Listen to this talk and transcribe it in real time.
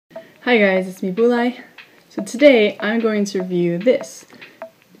Hi guys, it's me Bulay. So today I'm going to review this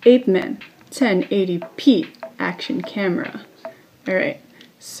APEMAN 1080p action camera. Alright,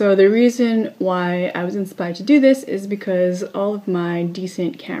 so the reason why I was inspired to do this is because all of my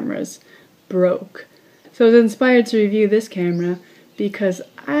decent cameras broke. So I was inspired to review this camera because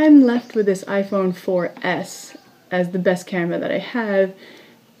I'm left with this iPhone 4S as the best camera that I have,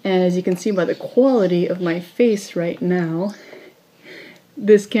 and as you can see by the quality of my face right now,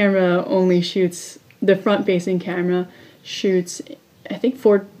 this camera only shoots, the front-facing camera shoots, I think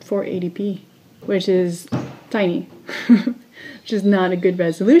 480p, which is tiny, which is not a good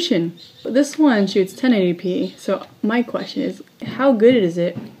resolution. But this one shoots 1080p, so my question is, how good is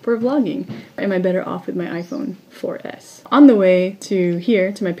it for vlogging? Am I better off with my iPhone 4S? On the way to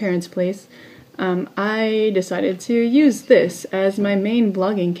here, to my parents' place, I decided to use this as my main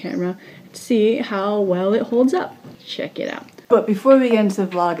vlogging camera to see how well it holds up. Check it out. But before we get into the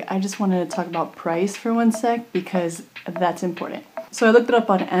vlog, I just wanted to talk about price for one sec because that's important. So I looked it up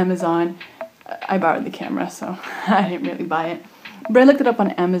on Amazon. I borrowed the camera, so I didn't really buy it. But I looked it up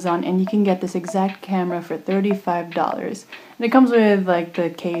on Amazon and you can get this exact camera for $35. And it comes with like the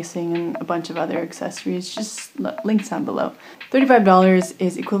casing and a bunch of other accessories. Just links down below. $35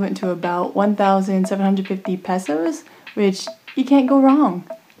 is equivalent to about 1,750 pesos, which you can't go wrong.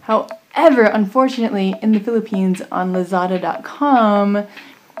 However, unfortunately, in the Philippines on Lazada.com,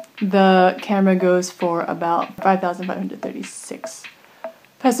 the camera goes for about 5,536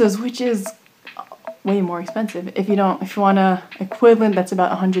 pesos, which is way more expensive. If you want a equivalent, that's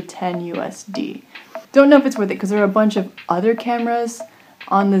about 110 USD. Don't know if it's worth it because there are a bunch of other cameras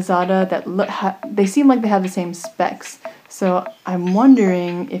on Lazada that they seem like they have the same specs. So I'm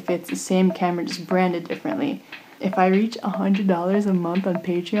wondering if it's the same camera just branded differently. If I reach $100 a month on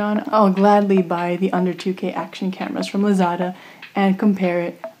Patreon, I'll gladly buy the under 2K action cameras from Lazada and compare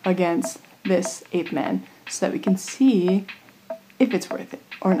it against this APEMAN so that we can see if it's worth it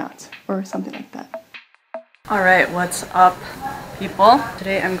or not, or something like that. Alright, what's up, people?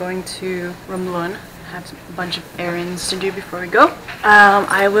 Today I'm going to Romblon. I have a bunch of errands to do before we go.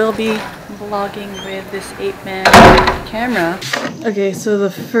 I will be vlogging with this APEMAN camera. Okay, so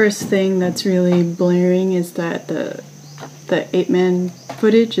the first thing that's really blaring is that the APEMAN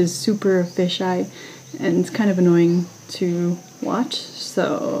footage is super fisheye and it's kind of annoying to watch,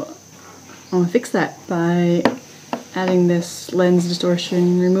 so I'm gonna fix that by adding this lens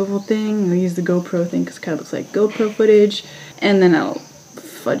distortion removal thing. I'll use the GoPro thing because it kind of looks like GoPro footage, and then I'll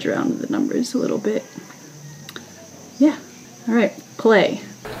fudge around the numbers a little bit. Yeah. Alright, play.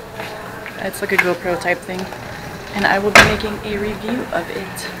 It's like a GoPro type thing, and I will be making a review of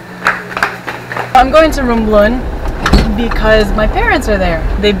it. I'm going to Romblon because my parents are there.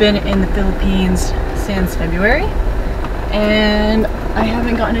 They've been in the Philippines since February, and I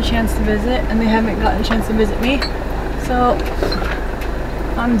haven't gotten a chance to visit, and they haven't gotten a chance to visit me, so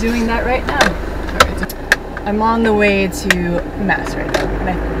I'm doing that right now. Alright, I'm on the way to Mass right now, and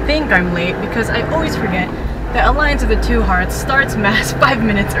I think I'm late because I always forget that Alliance of the Two Hearts starts Mass 5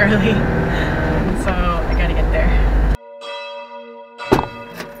 minutes early, so I gotta get there.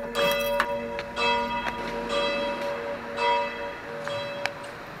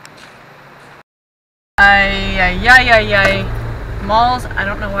 Malls, I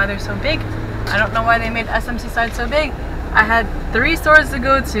don't know why they're so big. I don't know why they made SMC side so big. I had 3 stores to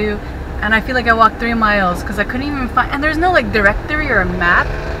go to, and I feel like I walked 3 miles because I couldn't even find, and there's no like directory or a map.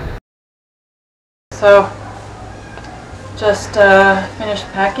 So, just finished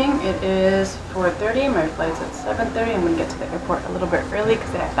packing. It is 4:30. My flight's at 7:30. I'm gonna get to the airport a little bit early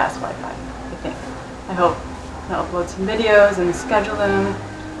because they have fast Wi-Fi, I think. I hope. I'll upload some videos and schedule them.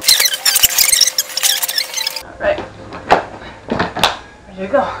 Alright. Ready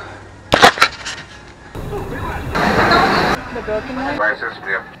to go. The broken one?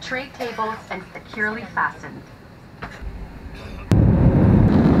 Tray tables and securely fastened.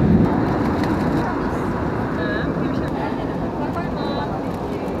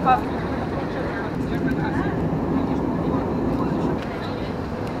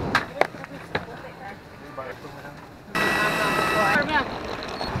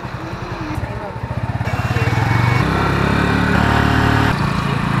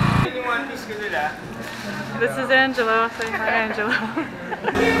 This is Angelo. Say hi, Angelo.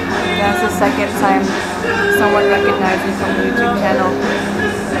 That's the second time someone recognized me from the YouTube channel.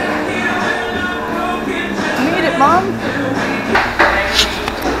 Made it, Mom!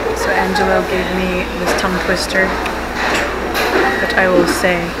 So Angelo gave me this tongue twister, which I will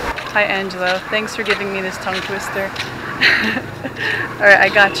say. Hi, Angelo. Thanks for giving me this tongue twister. Alright, I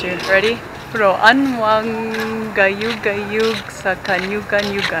got you. Ready? Roan wang gayug-gayug sa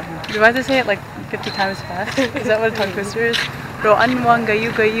kanyugan-yugan. Do I have to say it like 50 times fast? Is that what a tongue twister is? Roan wang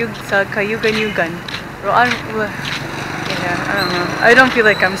gayug-gayug sa kayugan-yugan. Roan... Yeah, I don't know. I don't feel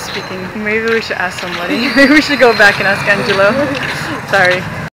like I'm speaking. Maybe we should ask somebody. Maybe we should go back and ask Angelo. Sorry.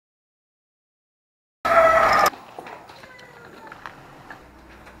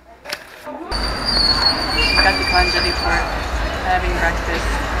 Got the Kanjali for having breakfast.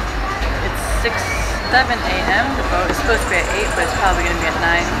 It's 7 a.m. The boat is supposed to be at 8, but it's probably going to be at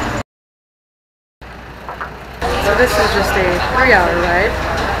 9. So this is just a 3-hour ride.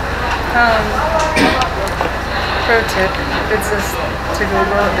 Pro tip, if it's a to-go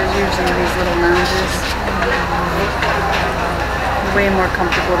boat, there's usually these little lounges. Way more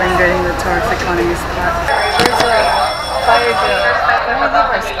comfortable than getting the tourist economy spot. There's a fire drill. Let me leave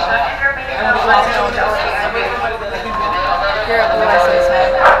our stuff. Here at Bulay,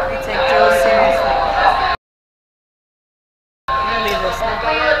 we take drills seriously. I'm gonna leave this now.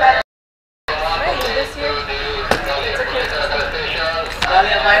 Wait, this here? It's okay.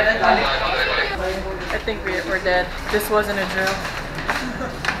 I think we're dead. This wasn't a drill.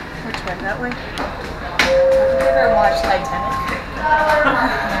 Which way? That way? Have you ever watched Titanic?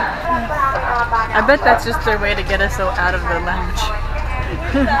 I bet that's just their way to get us out of the lounge.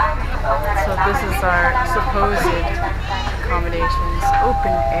 So this is our supposed accommodations.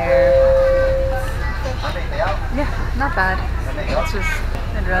 Open air. Yeah, not bad. It's just,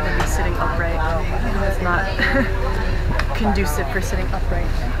 I'd rather be sitting upright. It's not conducive for sitting upright.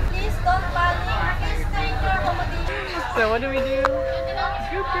 So what do we do?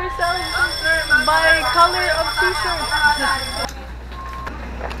 Group yourselves by color of t-shirt.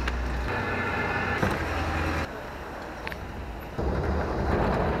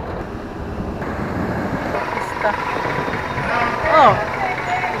 Oh,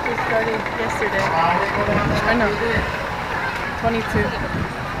 it just started yesterday. I know. 22.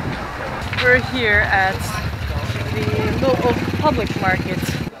 We're here at the local public market.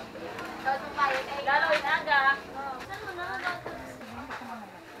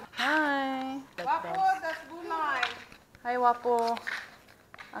 Hi. Wapo, that's Bulay. Hi, Wapo.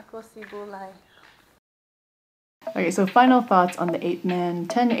 Ako si Bulay. Okay, so final thoughts on the APEMAN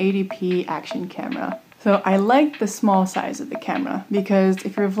 1080p action camera. So I like the small size of the camera because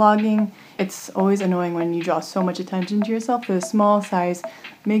if you're vlogging, it's always annoying when you draw so much attention to yourself. The small size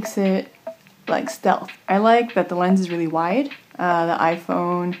makes it like stealth. I like that the lens is really wide. The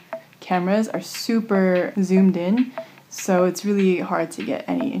iPhone cameras are super zoomed in, so it's really hard to get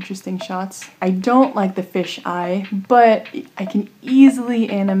any interesting shots. I don't like the fisheye, but I can easily,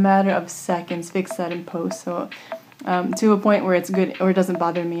 in a matter of seconds, fix that in post. So to a point where it's good or it doesn't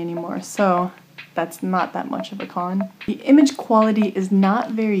bother me anymore. So that's not that much of a con. The image quality is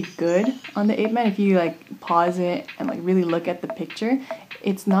not very good on the APEMAN. If you like pause it and like really look at the picture,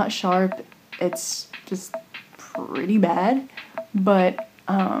 it's not sharp. It's just pretty bad, but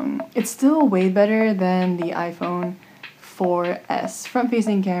it's still way better than the iPhone 4S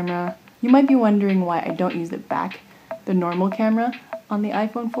front-facing camera. You might be wondering why I don't use the normal camera on the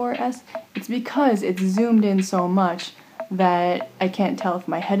iPhone 4S. It's because it's zoomed in so much that I can't tell if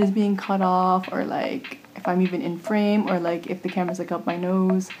my head is being cut off or like if I'm even in frame or like if the camera's like up my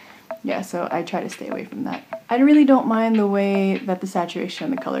nose. Yeah, so I try to stay away from that. I really don't mind the way that the saturation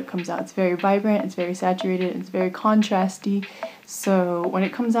and the color comes out. It's very vibrant, it's very saturated, it's very contrasty. So when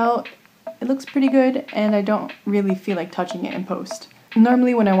it comes out, it looks pretty good and I don't really feel like touching it in post.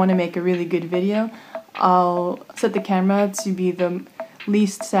 Normally when I want to make a really good video, I'll set the camera to be the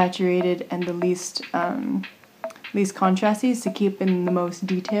least saturated and the least contrasty to keep in the most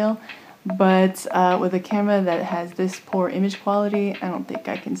detail. But with a camera that has this poor image quality, I don't think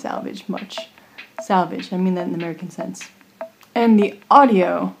I can salvage much. Salvage, I mean that in the American sense. And the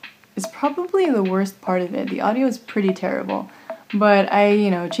audio is probably the worst part of it. The audio is pretty terrible. But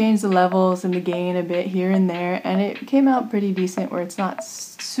I, changed the levels and the gain a bit here and there, and it came out pretty decent where it's not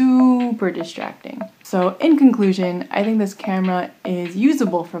super distracting. So in conclusion, I think this camera is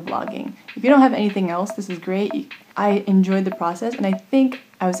usable for vlogging. If you don't have anything else, this is great. I enjoyed the process, and I think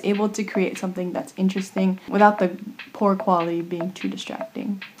I was able to create something that's interesting without the poor quality being too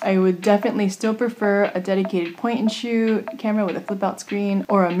distracting. I would definitely still prefer a dedicated point-and-shoot camera with a flip-out screen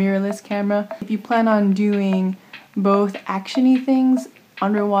or a mirrorless camera. If you plan on doing both action-y things,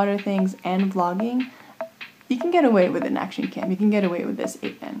 underwater things, and vlogging, you can get away with an action cam. You can get away with this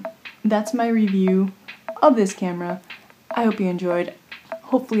APEMAN. That's my review of this camera. I hope you enjoyed.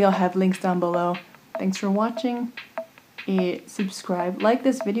 Hopefully I'll have links down below. Thanks for watching. Subscribe, like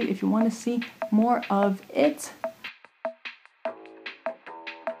this video if you want to see more of it.